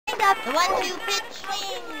windup, the 1-2 pitch,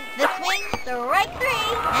 swing, the swing, strike three,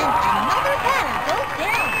 and another batter goes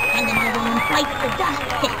down. And another one bites the dust.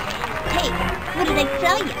 Hey, what did I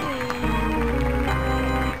tell you?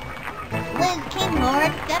 Liz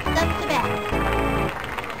Kinglord steps up to bat.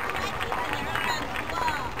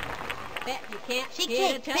 She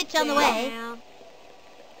kicks, pitch on the way.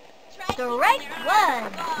 Strike one.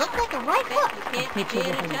 Looks like a right hook. A pitcher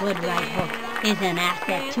with a good right hook is an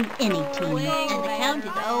asset to any team. And the count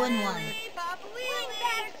is 0-1.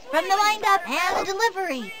 From the windup and the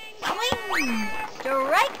delivery. Swing.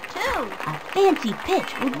 Strike two. A fancy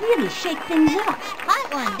pitch would really shake things up.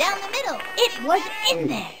 Hot one down the middle. It was in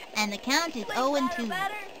there. And the count is 0-2.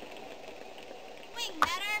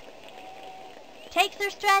 Takes her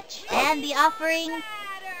stretch and the offering.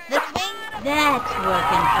 The swing. That's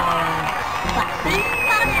working for her. But she's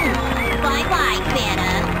fine. Bye-bye,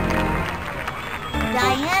 Santa.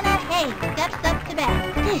 Diana Hayes steps up to bat.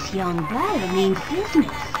 This young batter means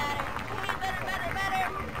business.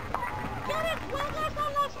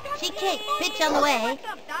 She kicks, pitch on the way.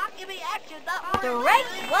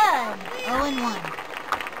 Strike one. 0-1.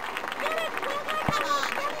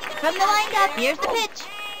 From the windup, here's the pitch.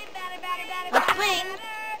 A swing.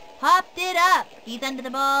 Popped it up. He's under the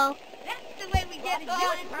ball.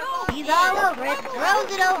 He's all over it.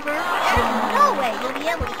 Throws it over. There's no way you'll be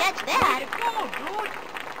able to catch that.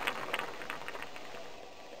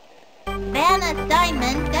 Vanna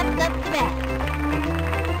Steinman steps up to bat.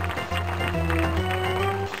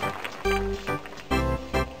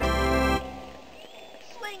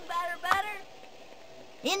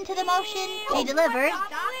 Into the motion. She delivers.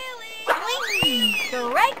 Swing!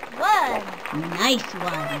 Strike one! Nice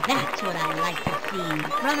one. That's what I like to see.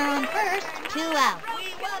 Runner on first, 2 out.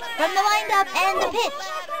 From the windup and the pitch.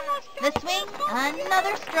 The swing,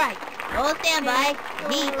 another strike. Roll standby.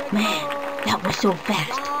 Deep. Man, that was so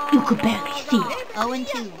fast. You could barely see it.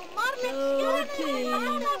 0-2.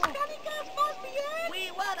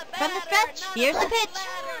 From the stretch, here's the pitch.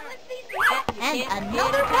 And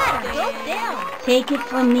another batter goes down. Take it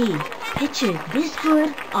from me. Pitchers this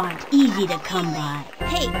good aren't easy to come by.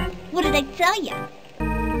 Hey, what did I tell you?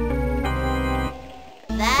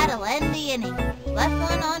 That'll end the inning. Left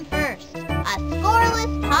one on first. A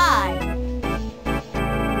scoreless tie.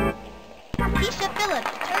 Keisha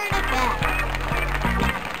Phillips turned it back.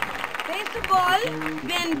 First of all,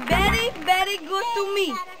 been very, very good to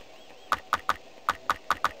me.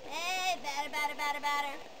 Hey, batter.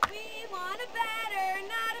 We want a batter,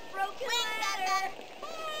 not a broken ladder.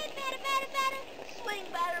 Hey, batter. Swing,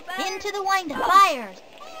 batter. Into the windup, fires.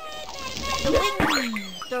 Swing.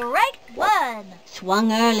 Strike one.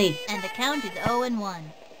 Swung early. And the count is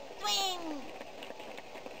 0-1. Swing.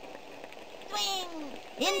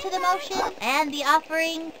 Into the motion and the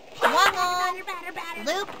offering. Swung on.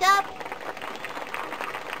 Looped up.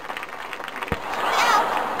 Out.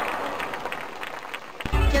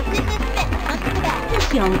 Josepha Smith comes to bat. This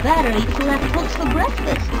young batter eats left hooks for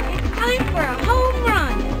breakfast. It's time for a home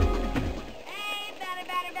run. Hey,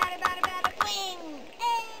 batter. Swing.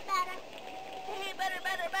 Hey, batter. Hey, batter.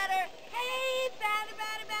 Hey, batter.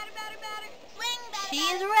 Swing, batter. She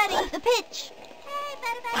is ready. The pitch. Hey,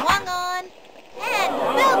 batter. Swung on. And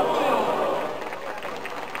belted.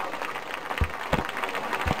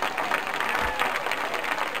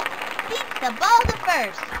 Beats the ball to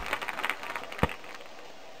first.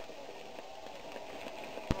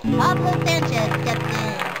 Pablo Sanchez steps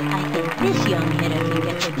in. I think this young hitter can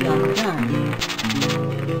get the job done.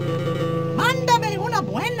 Mándame una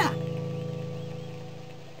buena.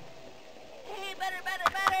 Hey, batter. Hey,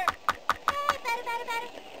 batter.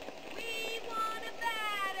 We want a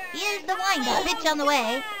batter. Here's the windup. Pitch on the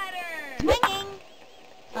way. Batter. Swinging.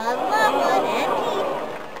 A long one and deep.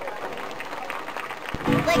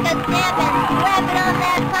 Like a snap and grab it on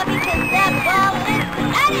that puppy because that ball is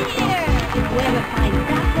out of here. Whoever finds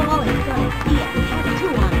that ball is gonna see a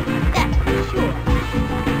tattoo on it. That's for sure.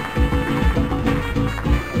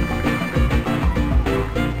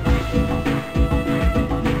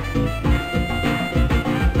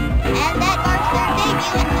 And that marks their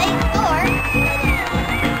debut in today's score.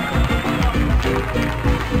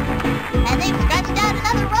 And they've scratched out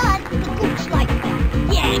another run. The gooch likes that.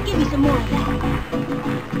 Yeah, give me some more of that.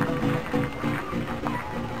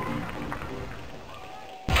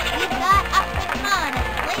 We've got Ahmed Khan at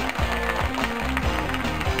the plate.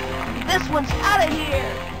 This one's out of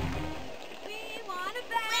here. We want a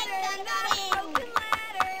batter, not a broken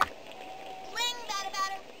ladder. Swing,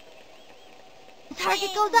 batter. The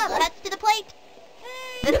target goes up. Cuts to the plate.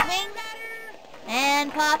 The swing.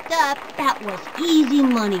 And popped up. That was easy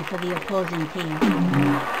money for the opposing team.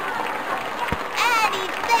 And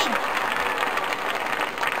he's safe.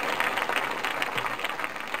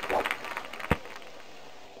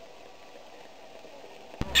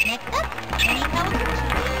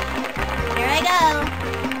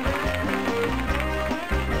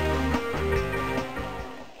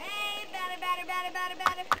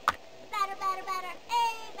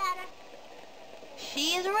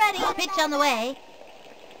 Pitch on the way.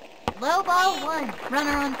 Low ball 1.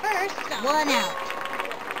 Runner on first, 1 out.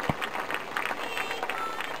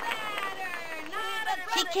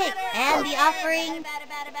 She kicked, and the offering,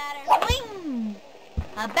 swing!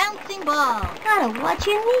 A bouncing ball. Gotta watch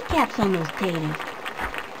your kneecaps on those taters.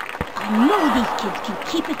 I know these kids can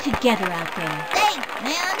keep it together out there. Safe,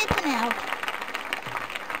 and it's an out.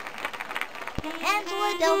 Angela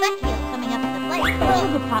Del Vecchio coming up to the plate.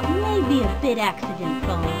 Sugar Pop may be a bit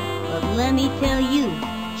accident-prone, but let me tell you,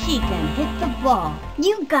 she can hit the ball.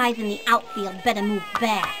 You guys in the outfield better move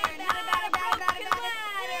back.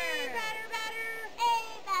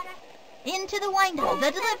 Into the windup,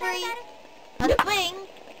 the delivery, a swing,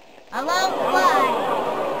 a long fly.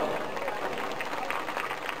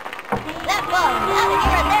 That ball is out of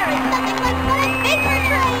here, and there is nothing left but a paper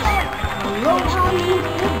trail. Aloha means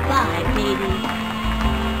goodbye, baby.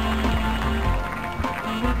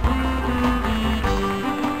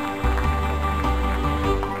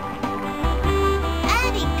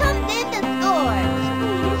 And he comes in to score.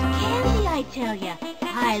 It's candy, I tell ya.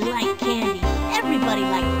 I like candy. Everybody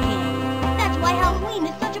likes candy. That's why Halloween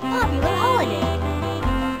is such a popular holiday.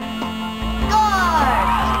 Scores!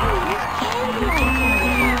 It's candy, I tell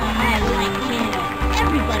ya. I like candy.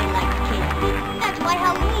 Everybody likes candy. That's why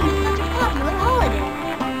Halloween is such a popular holiday.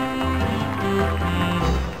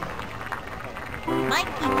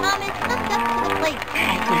 Mikey Thomas comes up to the plate. I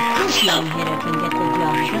think this young hitter can get the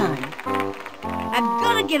job done. I've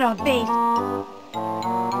got to get on base.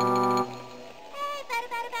 Hey, batter,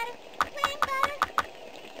 batter, batter. Swing, batter.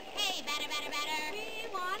 Hey, batter, batter, batter. We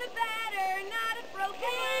want a batter, not a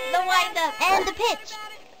broken The windup and the pitch.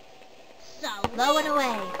 So Low and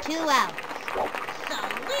away, 2 outs.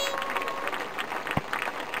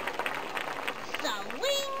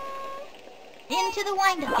 Into the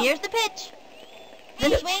windup. Here's the pitch.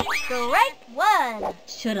 The swing, strike 1.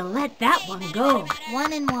 Should have let that one go. 1-1.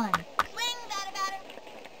 swing, batter, batter.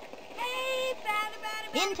 Hey, batter, batter,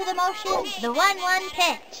 batter. Into the motion, the 1-1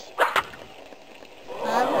 pitch. A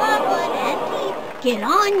long one and keep. Get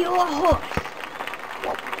on your horse.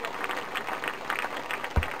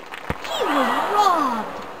 He was robbed.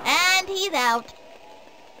 And he's out.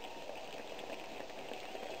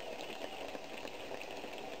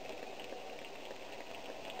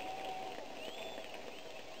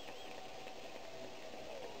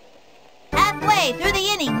 Halfway through the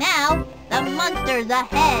inning now, the Monsters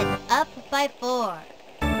ahead, up by 4.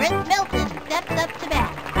 Chris Milton steps up to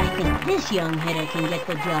bat. I think this young hitter can get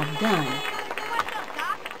the job done.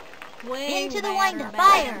 Into the windup,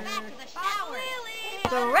 fire.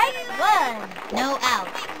 Strike 1. No out.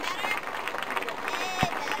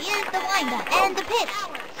 Here's the windup and the pitch.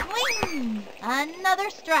 Swing. Another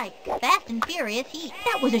strike. Fast and furious heat.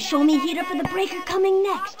 That was a show-me hitter for the breaker coming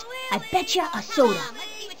next. I betcha a soda.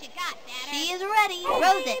 She is ready.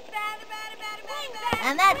 Throws it.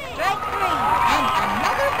 And that's strike 3. And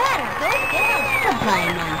another batter goes down. Goodbye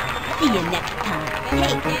now. See you next time.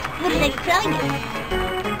 Hey, what did I tell you?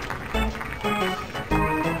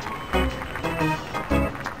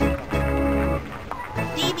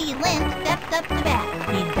 Stevie Lynn steps up to bat.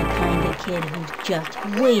 He's the kind of kid who's just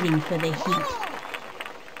waiting for the heat.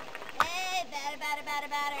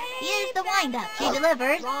 Here's the windup. She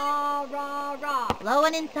delivers. Rah, rah, rah. Low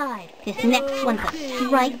and inside. This next one's a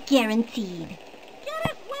strike guaranteed.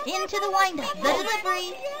 Into the windup. The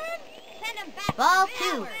delivery. Ball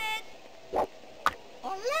 2.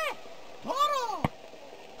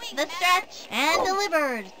 The stretch and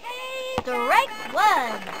delivers. Strike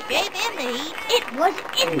 1. Gave in the heat. It was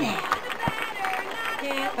in there.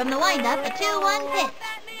 From the windup, a 2-1 pitch.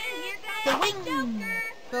 Swing.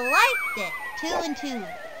 Sliced it. 2-2.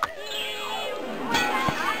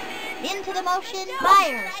 Into the motion,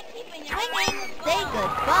 fire. Swinging. Say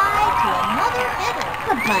goodbye to another hitter.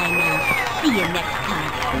 Goodbye now. See you next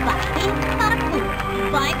time.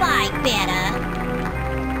 Bye-bye, batter.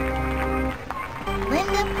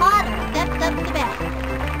 Linda Potter steps up to bat.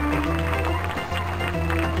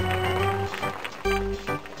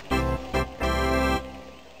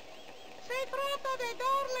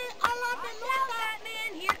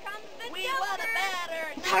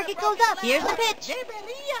 Target goes up. Here's the pitch.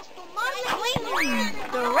 Swing.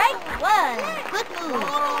 Strike 1. Good move.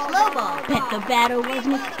 Slow ball. Bet the batter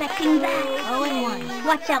wasn't expecting that. 0-1.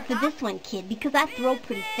 Watch out for this one, kid, because I throw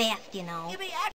pretty fast, you know.